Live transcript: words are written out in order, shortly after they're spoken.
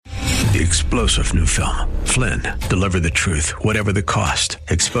The explosive new film, Flynn, deliver the truth, whatever the cost,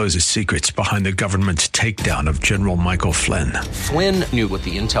 exposes secrets behind the government's takedown of General Michael Flynn. Flynn knew what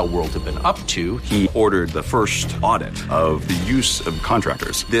the intel world had been up to. He ordered the first audit of the use of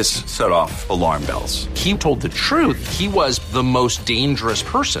contractors. This set off alarm bells. He told the truth. He was the most dangerous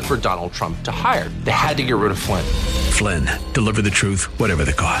person for Donald Trump to hire. They had to get rid of Flynn. Flynn, deliver the truth, whatever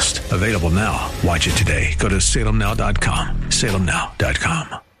the cost. Available now. Watch it today. Go to salemnow.com.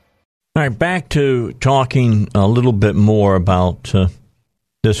 salemnow.com. All right, back to talking a little bit more about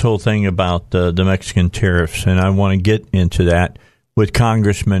this whole thing about the Mexican tariffs, and I want to get into that with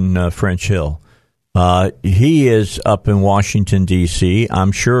Congressman French Hill. He is up in Washington, D.C.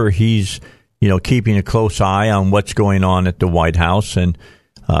 I'm sure he's, keeping a close eye on what's going on at the White House. And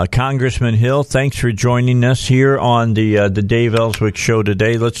Congressman Hill, thanks for joining us here on the Dave Ellswick Show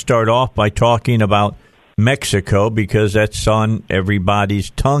today. Let's start off by talking about Mexico, because that's on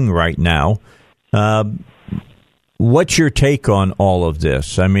everybody's tongue right now. What's your take on all of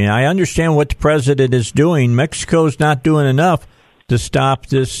this? I mean, I understand what the president is doing. Mexico's not doing enough to stop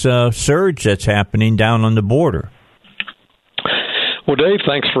this surge that's happening down on the border. Well, Dave,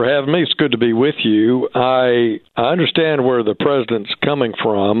 thanks for having me. It's good to be with you. I understand where the president's coming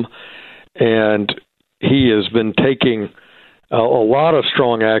from, and he has been taking a lot of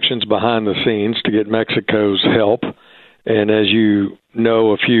strong actions behind the scenes to get Mexico's help. And as you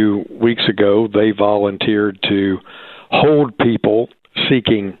know, a few weeks ago, they volunteered to hold people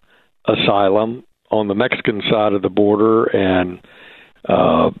seeking asylum on the Mexican side of the border and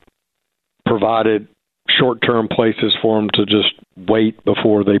provided short-term places for them to just wait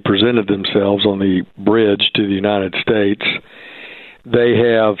before they presented themselves on the bridge to the United States. They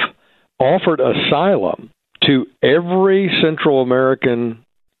have offered asylum to every Central American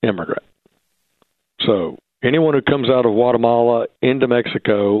immigrant. So anyone who comes out of Guatemala into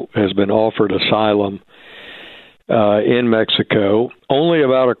Mexico has been offered asylum in Mexico. Only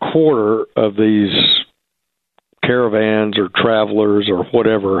about a quarter of these caravans or travelers or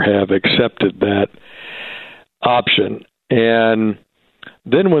whatever have accepted that option. And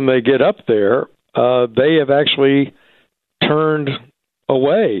then when they get up there, they have actually turned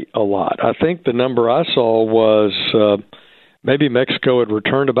away a lot. I think the number I saw was maybe Mexico had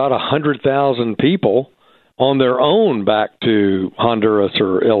returned about 100,000 people on their own back to Honduras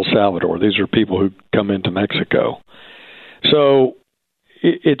or El Salvador. These are people who come into Mexico. So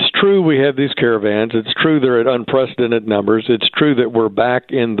it's true we have these caravans. It's true they're at unprecedented numbers. It's true that we're back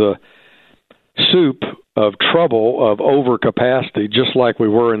in the soup of trouble of overcapacity, just like we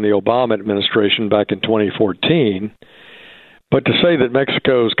were in the Obama administration back in 2014. But to say that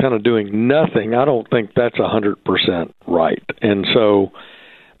Mexico is kind of doing nothing, I don't think that's 100% right. And so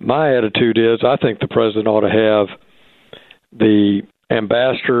my attitude is I think the president ought to have the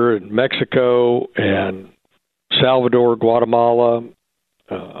ambassador in Mexico and Salvador, Guatemala,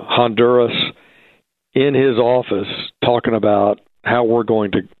 Honduras in his office talking about how we're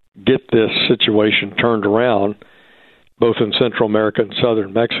going to get this situation turned around, both in Central America and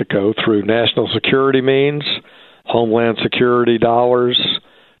southern Mexico, through national security means, homeland security dollars,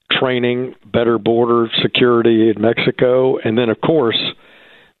 training, better border security in Mexico, and then, of course,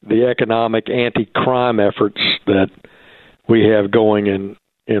 the economic anti-crime efforts that we have going in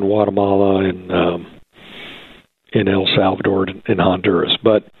Guatemala and in El Salvador and Honduras.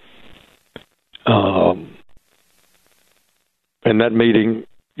 But and that meeting,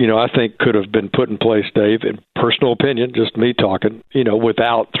 I think could have been put in place, Dave, in personal opinion, just me talking,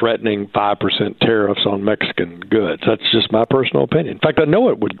 without threatening 5% tariffs on Mexican goods. That's just my personal opinion. In fact, I know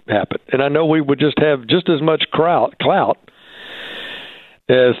it would happen, and I know we would just have just as much clout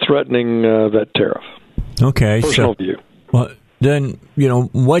as threatening that tariff. Okay. Personal view. Well, then,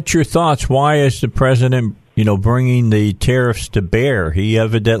 what's your thoughts? Why is the president, bringing the tariffs to bear? He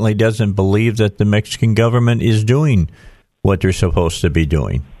evidently doesn't believe that the Mexican government is doing what they're supposed to be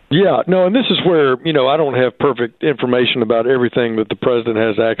doing. Yeah, no, and this is where, I don't have perfect information about everything that the president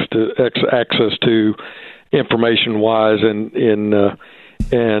has access to information-wise, and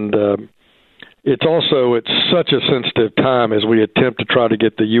it's such a sensitive time as we attempt to try to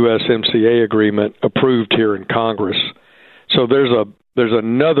get the USMCA agreement approved here in Congress. So there's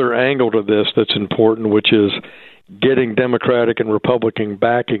another angle to this that's important, which is getting Democratic and Republican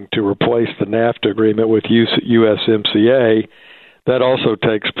backing to replace the NAFTA agreement with USMCA. That also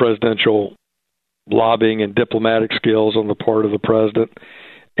takes presidential lobbying and diplomatic skills on the part of the president.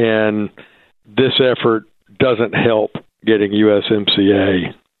 And this effort doesn't help getting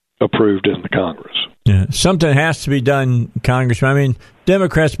USMCA approved in the Congress. Yeah, something has to be done, Congressman. I mean,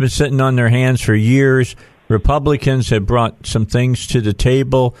 Democrats have been sitting on their hands for years. Republicans have brought some things to the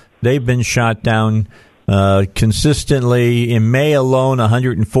table. They've been shot down consistently. In May alone,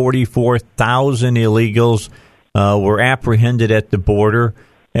 144,000 illegals were apprehended at the border.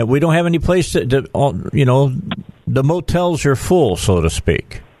 And we don't have any place to, the motels are full, so to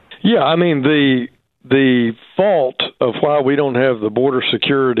speak. Yeah, I mean, the fault of why we don't have the border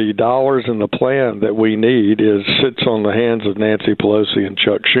security dollars in the plan that we need sits on the hands of Nancy Pelosi and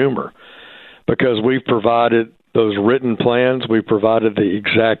Chuck Schumer, because we've provided those written plans, we've provided the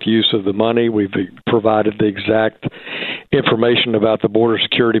exact use of the money, we've provided the exact information about the border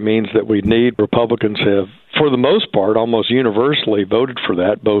security means that we need. Republicans have, for the most part, almost universally voted for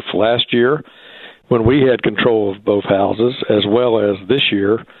that, both last year when we had control of both houses, as well as this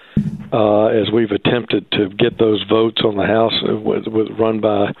year, as we've attempted to get those votes on the House run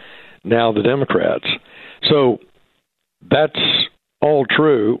by now the Democrats. So that's all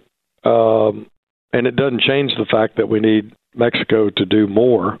true, and it doesn't change the fact that we need Mexico to do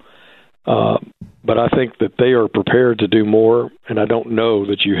more. But I think that they are prepared to do more, and I don't know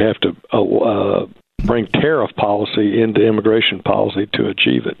that you have to bring tariff policy into immigration policy to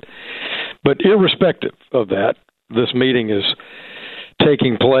achieve it. But irrespective of that, this meeting is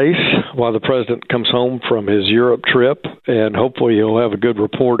taking place while the president comes home from his Europe trip, and hopefully he'll have a good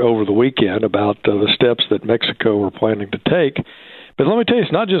report over the weekend about the steps that Mexico are planning to take. But let me tell you,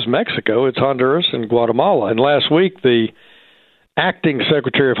 it's not just Mexico, it's Honduras and Guatemala. And last week, the acting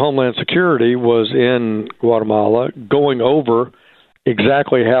Secretary of Homeland Security was in Guatemala going over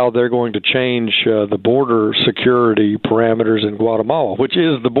exactly how they're going to change the border security parameters in Guatemala, which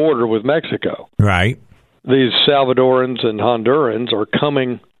is the border with Mexico. Right. These Salvadorans and Hondurans are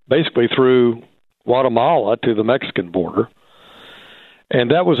coming basically through Guatemala to the Mexican border.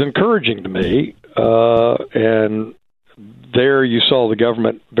 And that was encouraging to me. And there you saw the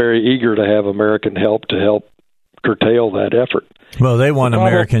government very eager to have American help to help curtail that effort. Well, they want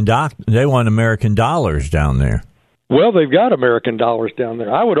American dollars down there. Well, they've got American dollars down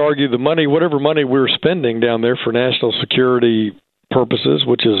there. I would argue the money, whatever money we're spending down there for national security purposes,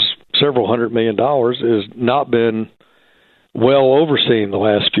 which is several $100 million, has not been well overseen the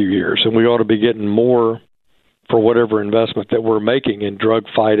last few years, and we ought to be getting more for whatever investment that we're making in drug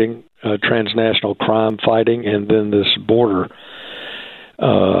fighting, transnational crime fighting, and then this border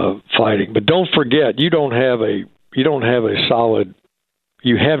fighting. But don't forget, you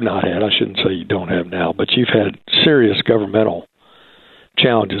have not had, I shouldn't say you don't have now, but you've had serious governmental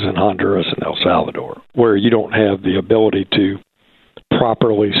challenges in Honduras and El Salvador, where you don't have the ability to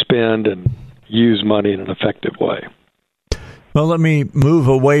properly spend and use money in an effective way. Well, let me move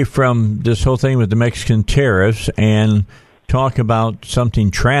away from this whole thing with the Mexican tariffs and talk about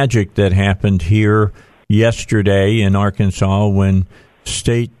something tragic that happened here yesterday in Arkansas when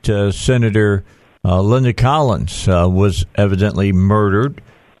State Senator Linda Collins was evidently murdered.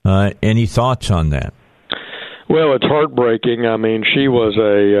 Any thoughts on that? Well, it's heartbreaking. I mean, she was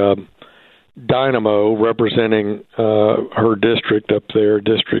a dynamo representing her district up there,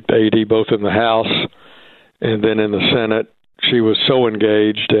 District 80, both in the House and then in the Senate. She was so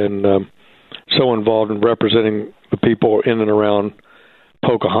engaged and so involved in representing the people in and around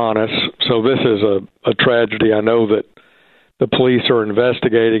Pocahontas. So this is a tragedy. I know that the police are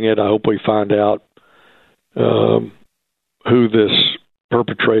investigating it. I hope we find out who this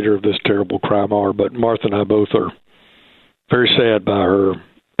perpetrator of this terrible crime are. But Martha and I both are very sad by her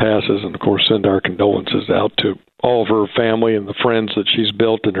passes, and of course send our condolences out to all of her family and the friends that she's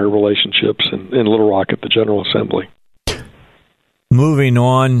built in her relationships in Little Rock at the General Assembly. Moving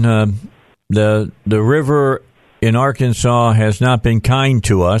on, the river in Arkansas has not been kind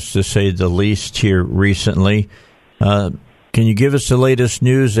to us, to say the least, here recently. Can you give us the latest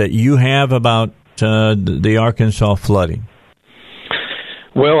news that you have about the Arkansas flooding?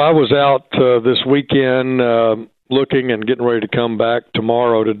 Well, I was out this weekend looking and getting ready to come back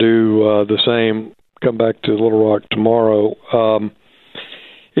tomorrow to do the same, come back to Little Rock tomorrow.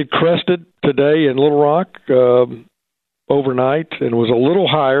 It crested today in Little Rock overnight and was a little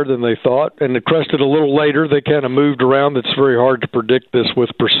higher than they thought, and it crested a little later. They kind of moved around. It's very hard to predict this with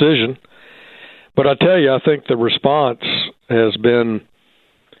precision. But I tell you, I think the response has been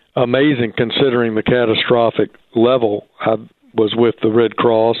amazing considering the catastrophic level. I was with the Red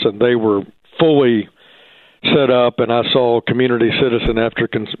Cross, and they were fully set up, and I saw community citizen after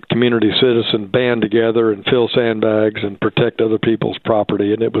community citizen band together and fill sandbags and protect other people's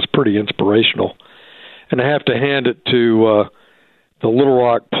property, and it was pretty inspirational. And I have to hand it to the Little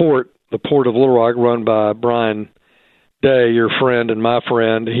Rock Port, the Port of Little Rock, run by Brian Day, your friend and my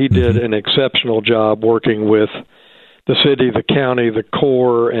friend. He did an exceptional job working with the city, the county, the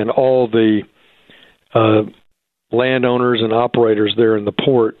Corps, and all the landowners and operators there in the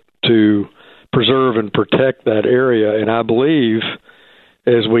port to preserve and protect that area. And I believe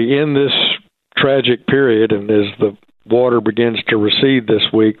as we end this tragic period and as the water begins to recede this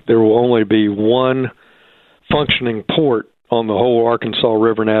week, there will only be one functioning port on the whole Arkansas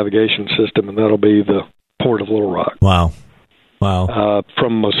River navigation system, and that'll be the Port of Little Rock. Wow.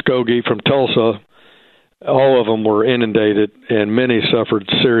 From Muskogee, from Tulsa, all of them were inundated, and many suffered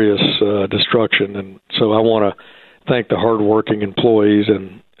serious destruction. And so I want to thank the hardworking employees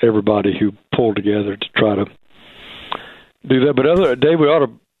and everybody who pulled together to try to do that. But Dave, we ought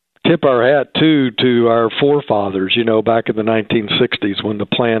to tip our hat, too, to our forefathers, back in the 1960s when the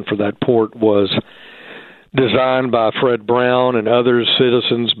plan for that port was designed by Fred Brown and other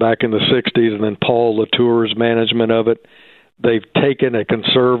citizens back in the 60s, and then Paul Latour's management of it. They've taken a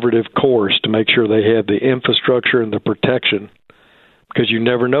conservative course to make sure they have the infrastructure and the protection, because you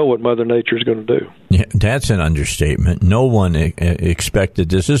never know what Mother Nature is going to do. Yeah, that's an understatement. No one expected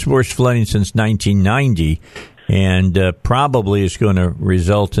this. This is worst flooding since 1990, and probably is going to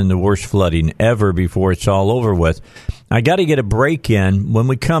result in the worst flooding ever before it's all over with. I got to get a break in. When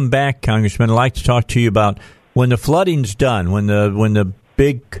we come back, Congressman, I'd like to talk to you about when the flooding's done, when the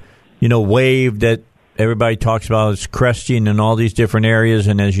big, wave that everybody talks about is cresting in all these different areas,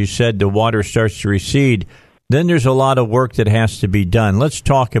 and as you said, the water starts to recede. Then there's a lot of work that has to be done. Let's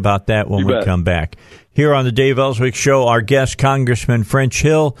talk about that when we come back. Here on the Dave Ellswick Show, our guest, Congressman French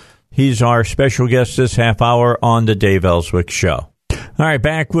Hill. He's our special guest this half hour on the Dave Ellswick Show. All right,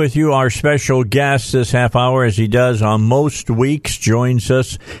 back with you. Our special guest this half hour, as he does on most weeks, joins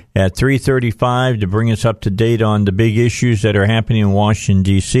us at 3:35 to bring us up to date on the big issues that are happening in Washington,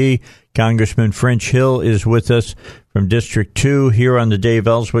 D.C. Congressman French Hill is with us from District 2 here on the Dave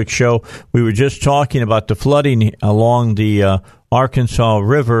Ellswick Show. We were just talking about the flooding along the Arkansas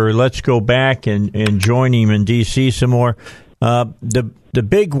River. Let's go back and join him in D.C. some more. The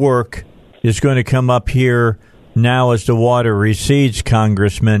big work is going to come up here now as the water recedes,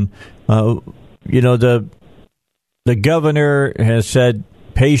 Congressman. The governor has said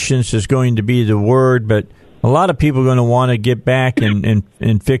patience is going to be the word, but a lot of people are going to want to get back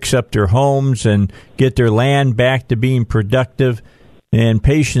and fix up their homes and get their land back to being productive, and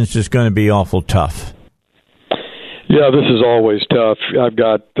patience is going to be awful tough. Yeah, this is always tough. I've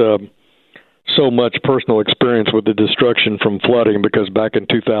got so much personal experience with the destruction from flooding because back in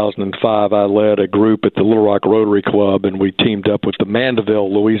 2005, I led a group at the Little Rock Rotary Club, and we teamed up with the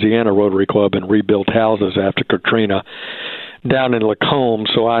Mandeville, Louisiana Rotary Club and rebuilt houses after Katrina down in Lacombe,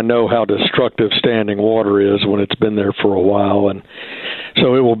 so I know how destructive standing water is when it's been there for a while. And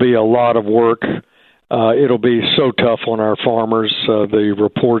so it will be a lot of work. It'll be so tough on our farmers. The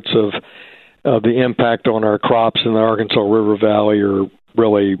reports of the impact on our crops in the Arkansas River Valley are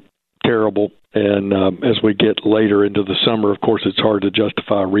really terrible. And as we get later into the summer, of course, it's hard to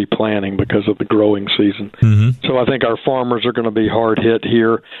justify replanting because of the growing season. Mm-hmm. So I think our farmers are going to be hard hit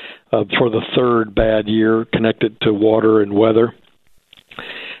here for the third bad year connected to water and weather.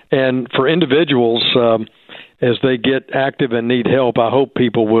 And for individuals, as they get active and need help, I hope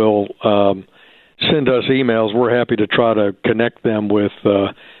people will send us emails. We're happy to try to connect them with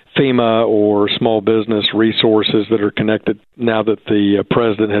FEMA or small business resources that are connected now that the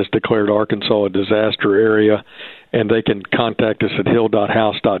president has declared Arkansas a disaster area, and they can contact us at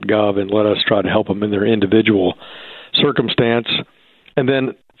hill.house.gov and let us try to help them in their individual circumstance. And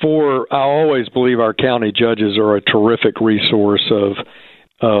then I always believe our county judges are a terrific resource of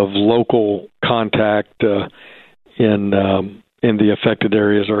local contact in the affected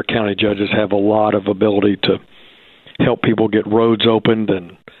areas. Our county judges have a lot of ability to help people get roads opened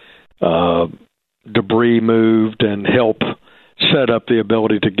and debris moved and help set up the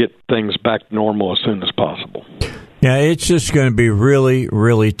ability to get things back to normal as soon as possible. Yeah, it's just going to be really,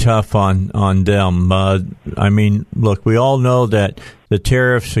 really tough on them. I mean, look, we all know that the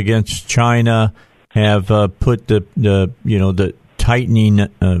tariffs against China have put the tightening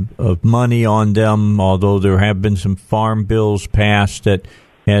of money on them, although there have been some farm bills passed that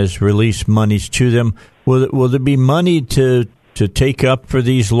has released monies to them. Will there be money to take up for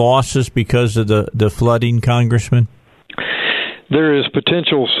these losses because of the flooding, Congressman? There is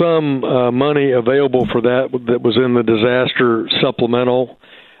potential some money available for that was in the disaster supplemental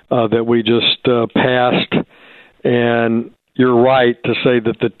that we just passed. And you're right to say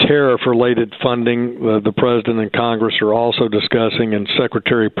that the tariff-related funding the President and Congress are also discussing, and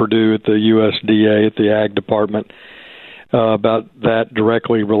Secretary Perdue at the USDA, at the Ag Department, about that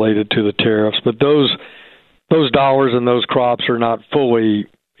directly related to the tariffs. But those dollars and those crops are not fully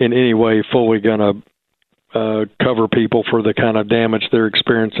going to cover people for the kind of damage they're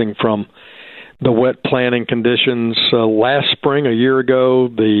experiencing from the wet planting conditions last spring, a year ago,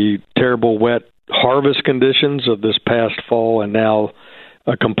 the terrible wet harvest conditions of this past fall, and now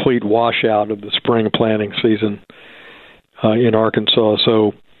a complete washout of the spring planting season in Arkansas.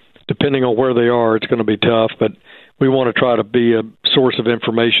 So depending on where they are, it's going to be tough, but we want to try to be a source of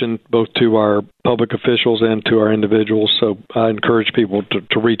information both to our public officials and to our individuals. So I encourage people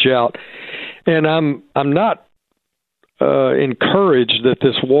to reach out. And I'm not encouraged that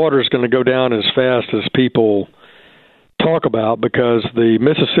this water is going to go down as fast as people talk about, because the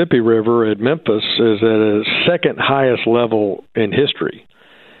Mississippi River at Memphis is at a second highest level in history.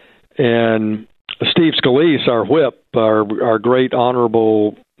 And Steve Scalise, our whip, our great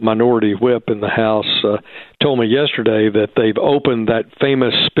honorable minority whip in the House, told me yesterday that they've opened that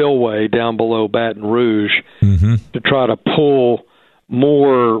famous spillway down below Baton Rouge to try to pull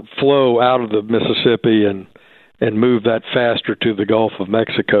more flow out of the Mississippi and move that faster to the Gulf of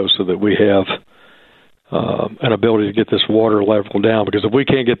Mexico, so that we have an ability to get this water level down. Because if we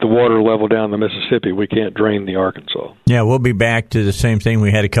can't get the water level down the Mississippi, we can't drain the Arkansas. Yeah, we'll be back to the same thing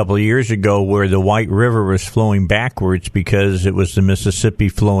we had a couple of years ago, where the White River was flowing backwards because it was the Mississippi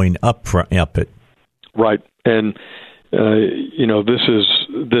flowing up it. Right, and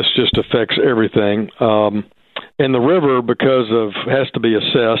this just affects everything. And the river, has to be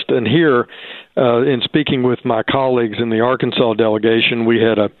assessed. And here, in speaking with my colleagues in the Arkansas delegation, we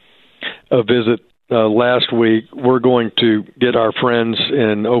had a visit last week. We're going to get our friends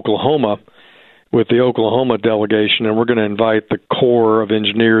in Oklahoma with the Oklahoma delegation, and we're going to invite the Corps of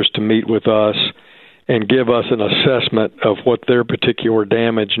Engineers to meet with us and give us an assessment of what their particular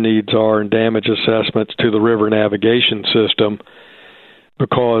damage needs are and damage assessments to the river navigation system,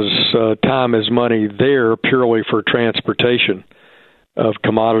 because time is money there purely for transportation of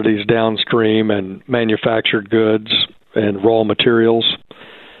commodities downstream and manufactured goods and raw materials.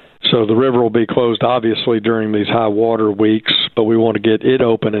 So the river will be closed, obviously, during these high water weeks, but we want to get it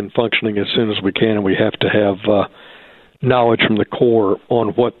open and functioning as soon as we can, and we have to have knowledge from the Corps on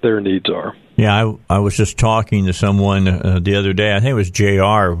what their needs are. Yeah, I was just talking to someone the other day, I think it was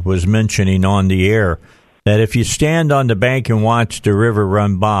JR, was mentioning on the air that if you stand on the bank and watch the river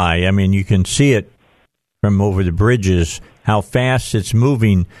run by, I mean, you can see it from over the bridges, how fast it's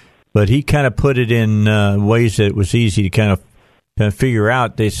moving, but he kind of put it in ways that it was easy to kind of figure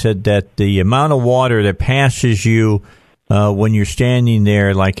out. They said that the amount of water that passes you when you're standing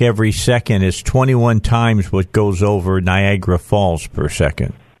there, like every second, is 21 times what goes over Niagara Falls per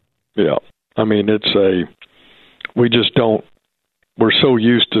second. Yeah. I mean, we're so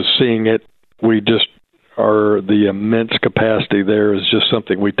used to seeing it. The immense capacity there is just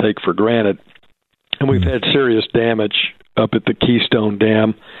something we take for granted. And we've had serious damage up at the Keystone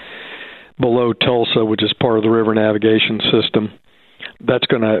Dam below Tulsa, which is part of the river navigation system.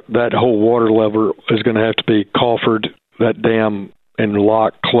 That whole water level is going to have to be coffered, that dam, and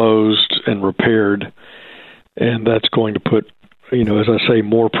locked, closed, and repaired. And that's going to put, as I say,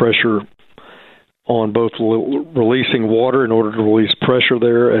 more pressure on both releasing water in order to release pressure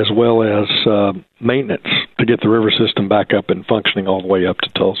there, as well as maintenance to get the river system back up and functioning all the way up to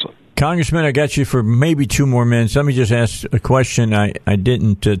Tulsa. Congressman, I got you for maybe 2 more minutes. Let me just ask a question I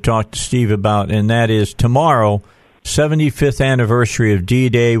didn't talk to Steve about, and that is tomorrow, 75th anniversary of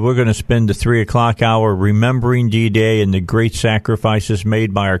D-Day. We're going to spend the 3 o'clock hour remembering D-Day and the great sacrifices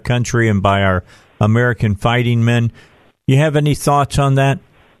made by our country and by our American fighting men. You have any thoughts on that?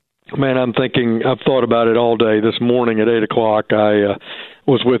 Man, I've thought about it all day. This morning at 8 o'clock, I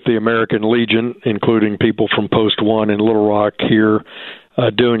was with the American Legion, including people from Post 1 in Little Rock here,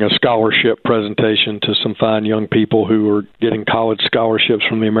 doing a scholarship presentation to some fine young people who are getting college scholarships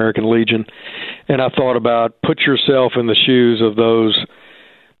from the American Legion. And I thought about, put yourself in the shoes of those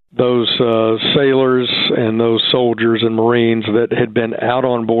sailors and those soldiers and Marines that had been out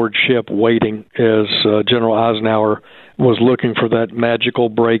on board ship waiting as General Eisenhower was looking for that magical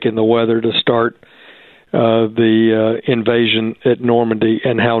break in the weather to start the invasion at Normandy,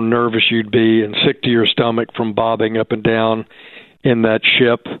 and how nervous you'd be and sick to your stomach from bobbing up and down in that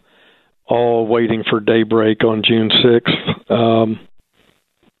ship, all waiting for daybreak on June 6th.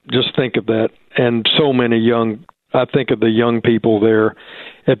 Just think of that. And so many I think of the young people there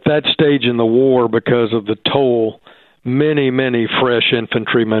at that stage in the war, because of the toll. Many, many fresh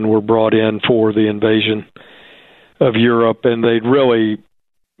infantrymen were brought in for the invasion of Europe, and they'd really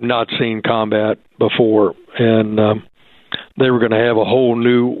not seen combat before, and they were going to have a whole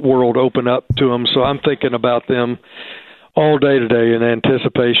new world open up to them. So I'm thinking about them all day today in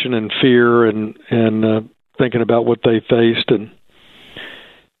anticipation and fear, and thinking about what they faced, and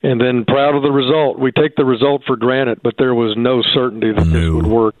then proud of the result. We take the result for granted, but there was no certainty that this would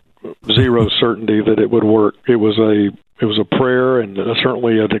work zero certainty that it would work. It was a prayer and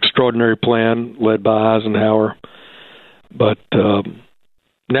certainly an extraordinary plan led by Eisenhower. But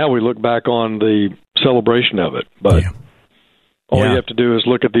now we look back on the celebration of it. But all you have to do is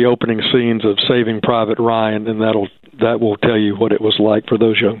look at the opening scenes of Saving Private Ryan, and that will tell you what it was like for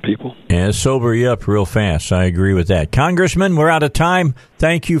those young people. Yeah, sober you up real fast. I agree with that. Congressman, we're out of time.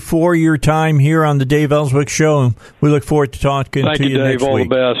 Thank you for your time here on the Dave Ellswick Show. We look forward to talking to you next week. Thank you,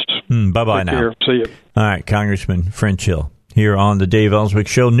 Dave. All the best. Bye-bye now. Care. See you. All right, Congressman French Hill here on the Dave Ellswick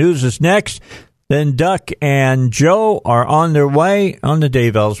Show. News is next. Then Duck and Joe are on their way on the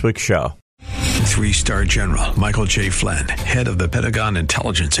Dave Ellswick Show. 3-star General Michael J. Flynn, head of the Pentagon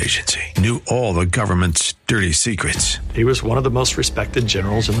Intelligence Agency, knew all the government's dirty secrets. He was one of the most respected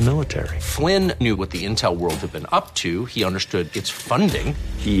generals in the military. Flynn knew what the intel world had been up to. He understood its funding.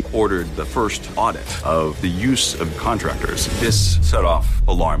 He ordered the first audit of the use of contractors. This set off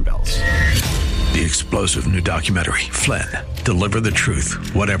alarm bells. The explosive new documentary, Flynn, Deliver the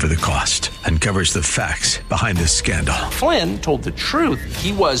Truth, Whatever the Cost, uncovers the facts behind this scandal. Flynn told the truth.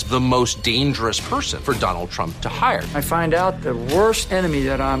 He was the most dangerous person for Donald Trump to hire. I find out the worst enemy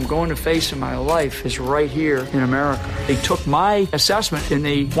that I'm going to face in my life is right here in America. They took my assessment and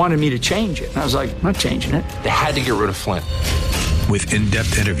they wanted me to change it. And I was like, I'm not changing it. They had to get rid of Flynn. With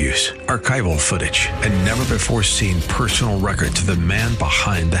in-depth interviews, archival footage, and never-before-seen personal records of the man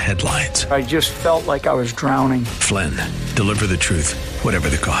behind the headlines. I just felt like I was drowning. Flynn, Deliver the Truth, Whatever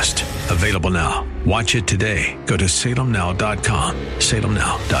the Cost. Available now. Watch it today. Go to salemnow.com.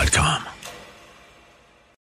 salemnow.com.